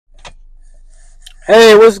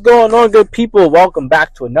Hey, what's going on, good people? Welcome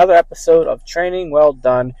back to another episode of Training Well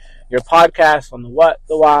Done, your podcast on the what,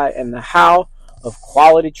 the why, and the how of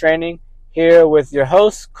quality training. Here with your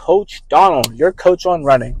host, Coach Donald, your coach on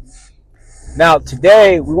running. Now,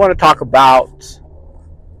 today we want to talk about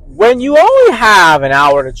when you only have an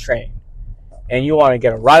hour to train and you want to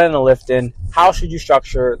get a run and a lift in, how should you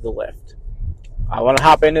structure the lift? I want to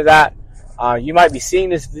hop into that. You might be seeing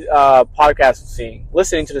this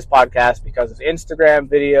listening to this podcast because of the Instagram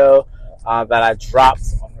video that I dropped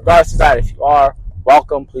in regards to that. If you are,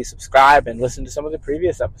 welcome. Please subscribe and listen to some of the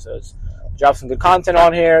previous episodes. I dropped some good content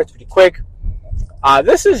on here. It's pretty quick.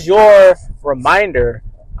 This is your reminder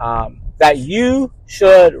that you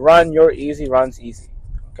should run your easy runs easy.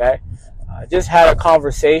 Okay? I just had a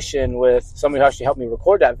conversation with somebody who actually helped me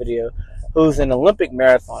record that video, who's an Olympic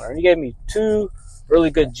marathoner, and he gave me two really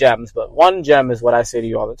good gems, but one gem is what I say to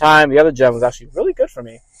you all the time. The other gem was actually really good for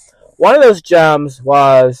me. One of those gems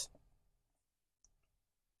was,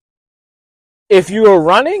 if you are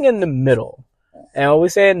running in the middle, and when we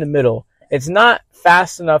say in the middle, it's not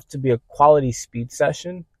fast enough to be a quality speed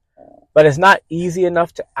session, but it's not easy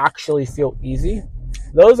enough to actually feel easy.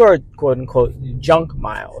 Those are quote unquote junk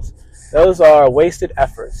miles. Those are wasted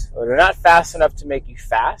efforts. They're not fast enough to make you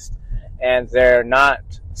fast, and they're not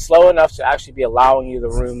slow enough to actually be allowing you the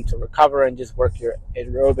room to recover and just work your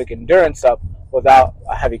aerobic endurance up without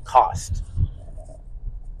a heavy cost.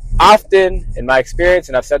 Often, in my experience,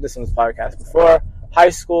 and I've said this on this podcast before, high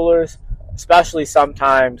schoolers, especially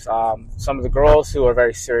sometimes some of the girls who are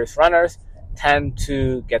very serious runners, tend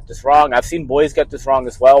to get this wrong. I've seen boys get this wrong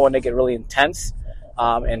as well when they get really intense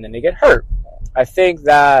and then they get hurt. I think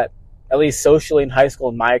that, at least socially in high school,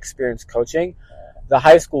 in my experience coaching, the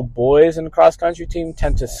high school boys in the cross-country team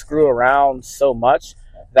tend to screw around so much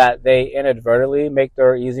that they inadvertently make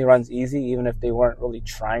their easy runs easy, even if they weren't really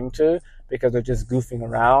trying to, because they're just goofing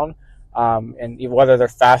around, and whether they're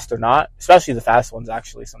fast or not, especially the fast ones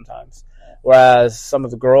actually sometimes. Whereas some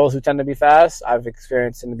of the girls who tend to be fast, I've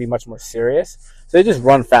experienced them to be much more serious. So they just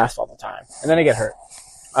run fast all the time, and then they get hurt.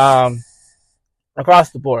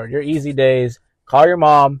 Across the board, your easy days, call your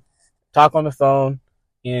mom, talk on the phone,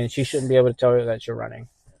 and she shouldn't be able to tell you that you're running,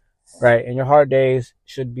 right? And your hard days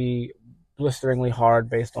should be blisteringly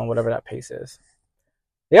hard based on whatever that pace is.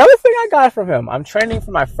 The other thing I got from him, I'm training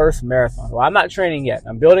for my first marathon. Well, I'm not training yet.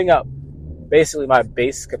 I'm building up basically my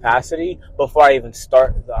base capacity before I even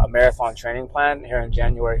start the marathon training plan here in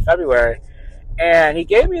January, February. And he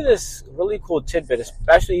gave me this really cool tidbit,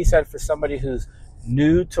 especially he said for somebody who's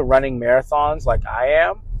new to running marathons like I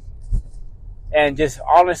am. And just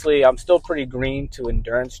honestly, I'm still pretty green to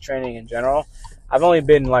endurance training in general. I've only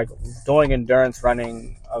been doing endurance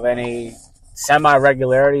running of any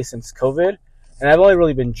semi-regularity since COVID. And I've only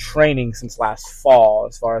really been training since last fall,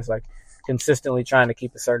 as far as consistently trying to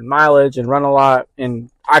keep a certain mileage and run a lot and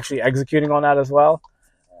actually executing on that as well.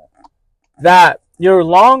 That your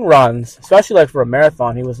long runs, especially for a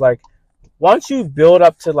marathon, he was like, once you build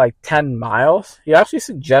up to 10 miles, he actually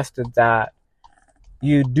suggested that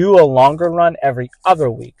you do a longer run every other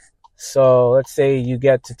week. So let's say you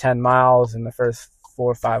get to 10 miles in the first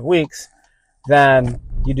 4 or 5 weeks, then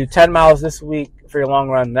you do 10 miles this week for your long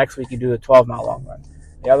run. Next week you do a 12-mile long run.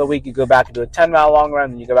 The other week you go back and do a 10-mile long run,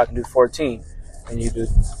 and you go back and do 14. And you do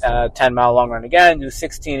a 10-mile long run again, do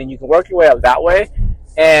 16, and you can work your way up that way.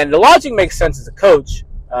 And the logic makes sense as a coach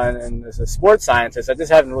and as a sports scientist. I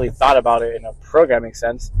just haven't really thought about it in a programming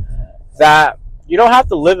sense, that you don't have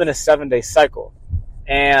to live in a 7-day cycle.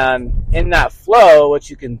 And in that flow, what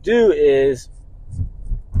you can do is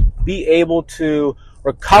be able to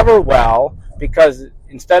recover well, because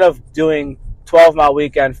instead of doing 12-mile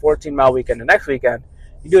weekend, 14-mile weekend the next weekend,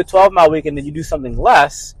 you do a 12-mile weekend and you do something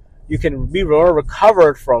less, you can be more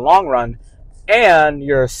recovered for a long run. And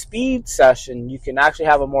your speed session, you can actually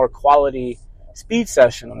have a more quality speed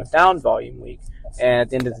session on a down volume week. And at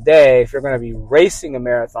the end of the day, if you're going to be racing a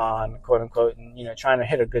marathon, quote unquote, and trying to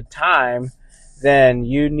hit a good time, then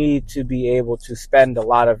you need to be able to spend a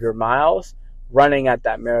lot of your miles running at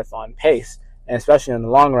that marathon pace, and especially in the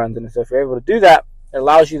long runs. And so if you're able to do that, it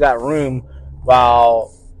allows you that room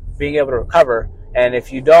while being able to recover. And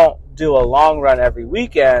if you don't do a long run every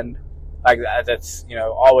weekend, that's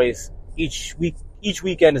always each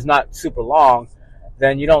weekend is not super long,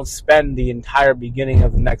 then you don't spend the entire beginning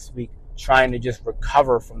of the next week trying to just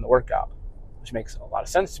recover from the workout, which makes a lot of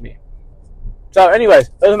sense to me. So anyways,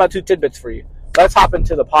 those are my two tidbits for you. Let's hop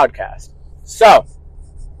into the podcast. So,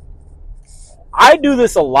 I do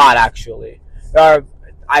this a lot, actually.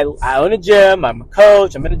 I own a gym. I'm a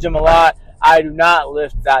coach. I'm in the gym a lot. I do not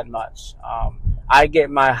lift that much. I get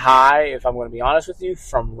my high, if I'm going to be honest with you,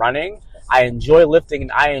 from running. I enjoy lifting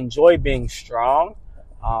and I enjoy being strong.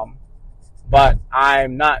 But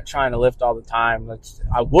I'm not trying to lift all the time.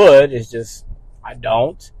 I would, it's just I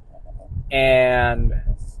don't. And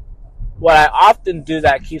what I often do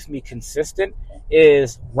that keeps me consistent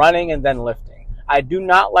is running and then lifting. I do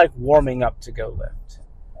not like warming up to go lift.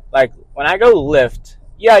 Like when I go lift,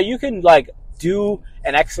 yeah, you can like do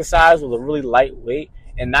an exercise with a really light weight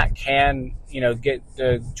and that can, get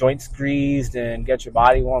the joints greased and get your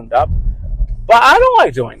body warmed up. But I don't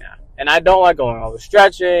like doing that. And I don't like going all the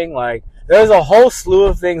stretching. Like there's a whole slew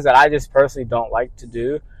of things that I just personally don't like to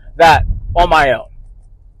do that on my own.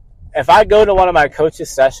 If I go to one of my coach's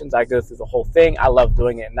sessions, I go through the whole thing. I love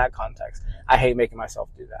doing it in that context. I hate making myself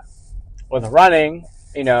do that. With running,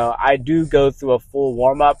 I do go through a full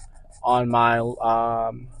warm-up on my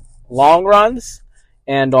long runs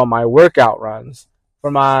and on my workout runs. For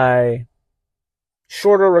my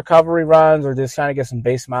shorter recovery runs or just trying to get some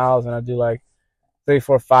base miles, and I do like 3,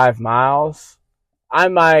 4, 5 miles, I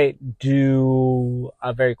might do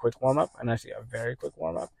a very quick warm-up, and actually a very quick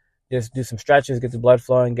warm-up. Just do some stretches, get the blood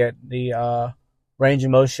flowing, get the range of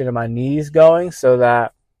motion in my knees going so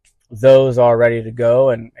that those are ready to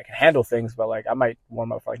go and I can handle things, but like I might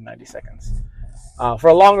warm up for like 90 seconds. For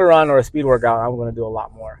a longer run or a speed workout, I'm going to do a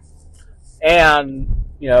lot more. And,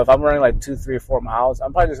 if I'm running like 2, 3, or 4 miles,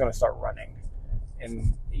 I'm probably just going to start running.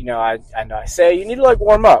 And, I know I say you need to like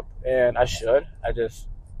warm up, and I should.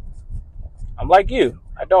 I'm like you.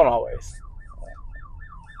 I don't always.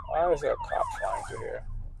 Why is there a cop flying through here?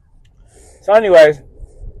 So anyways,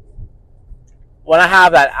 when I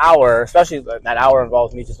have that hour, especially that hour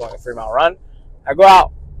involves me just going a 3-mile run, I go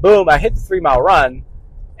out, boom, I hit the 3-mile run,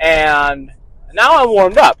 and now I'm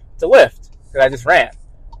warmed up to lift because I just ran.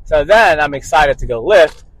 So then I'm excited to go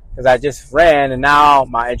lift because I just ran, and now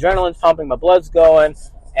my adrenaline's pumping, my blood's going,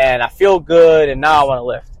 and I feel good, and now I want to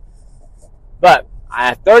lift. But I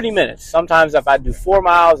have 30 minutes. Sometimes if I do 4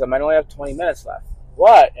 miles, I might only have 20 minutes left.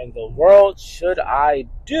 What in the world should I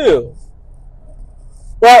do?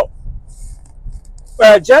 Well, what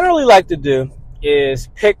I generally like to do is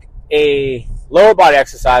pick a lower body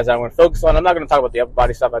exercise that I'm going to focus on. I'm not going to talk about the upper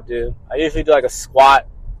body stuff I do. I usually do like a squat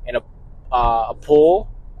and a pull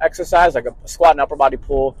exercise, like a squat and upper body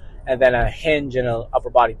pull, and then a hinge and an upper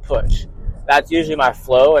body push. That's usually my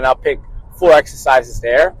flow, and I'll pick 4 exercises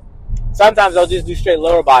there. Sometimes I'll just do straight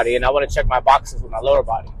lower body, and I want to check my boxes with my lower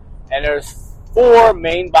body. And there's 4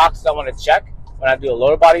 main boxes I want to check when I do a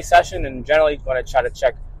lower body session, and generally going to try to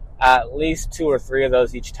check at least 2 or 3 of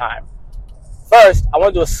those each time. First, I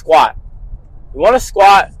want to do a squat. We want to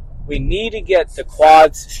squat. We need to get the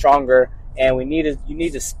quads stronger, and you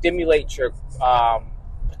need to stimulate your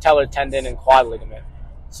patellar tendon and quad ligament.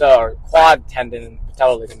 Or quad tendon and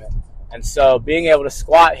patellar ligament. And so being able to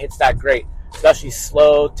squat hits that great, especially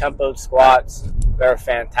slow tempoed squats. They're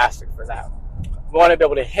fantastic for that. We want to be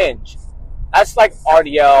able to hinge. That's like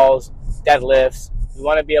RDLs, deadlifts. We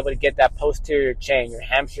want to be able to get that posterior chain, your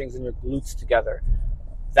hamstrings and your glutes together.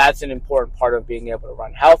 That's an important part of being able to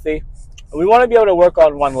run healthy. And we want to be able to work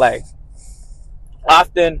on one leg.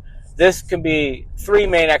 Often, this can be 3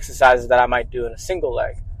 main exercises that I might do in a single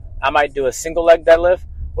leg. I might do a single leg deadlift,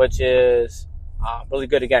 which is really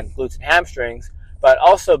good, again, glutes and hamstrings. But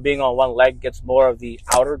also being on one leg gets more of the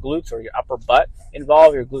outer glutes or your upper butt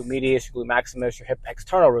involved, your glute medius, your glute maximus, your hip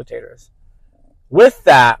external rotators. With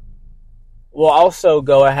that, we'll also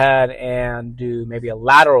go ahead and do maybe a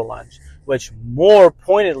lateral lunge, which more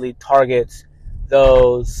pointedly targets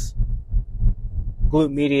those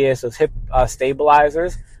glute medius, those hip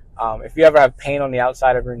stabilizers. If you ever have pain on the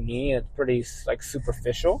outside of your knee and it's pretty like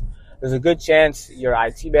superficial, there's a good chance your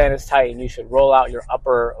IT band is tight and you should roll out your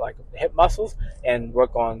upper like hip muscles and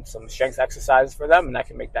work on some strength exercises for them, and that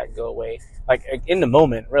can make that go away like in the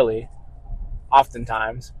moment, really,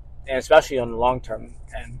 oftentimes, and especially on the long term.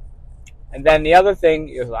 And then the other thing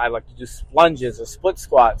is I like to do lunges or split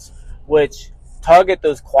squats, which target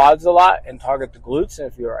those quads a lot and target the glutes,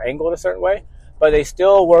 and if you're angled a certain way, but they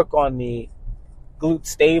still work on the glute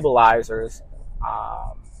stabilizers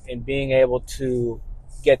and being able to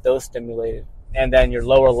get those stimulated, and then your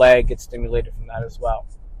lower leg gets stimulated from that as well.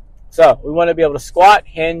 So we want to be able to squat,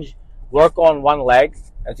 hinge, work on one leg.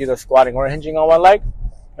 That's either squatting or hinging on one leg.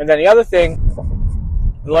 And then the other thing,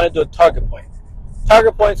 we want to do a target point.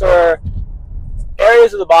 Target points are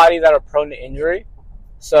areas of the body that are prone to injury.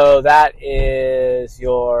 So that is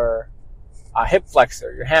your hip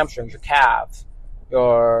flexor, your hamstrings, your calves,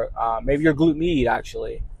 your maybe your glute med,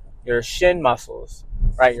 actually, your shin muscles,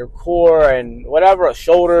 right? Your core and whatever,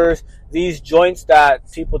 shoulders, these joints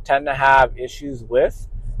that people tend to have issues with.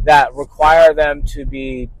 that require them to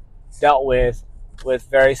be dealt with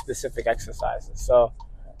very specific exercises. So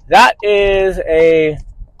that is a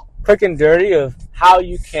quick and dirty of how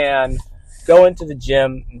you can go into the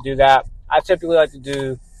gym and do that. I typically like to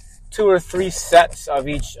do 2 or 3 sets of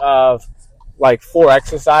each of like 4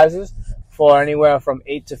 exercises for anywhere from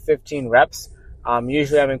 8 to 15 reps.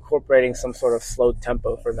 Usually I'm incorporating some sort of slow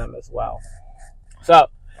tempo for them as well. So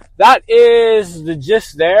that is the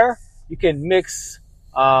gist there. You can mix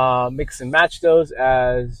and match those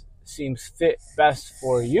as seems fit best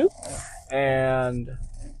for you. And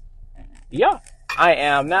yeah, I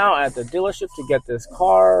am now at the dealership to get this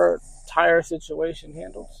car tire situation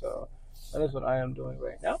handled. So that is what I am doing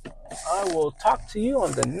right now. I will talk to you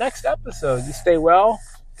on the next episode. You stay well,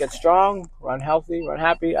 get strong, run healthy, run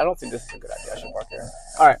happy. I don't think this is a good idea. I should park here.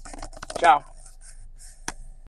 All right. Ciao.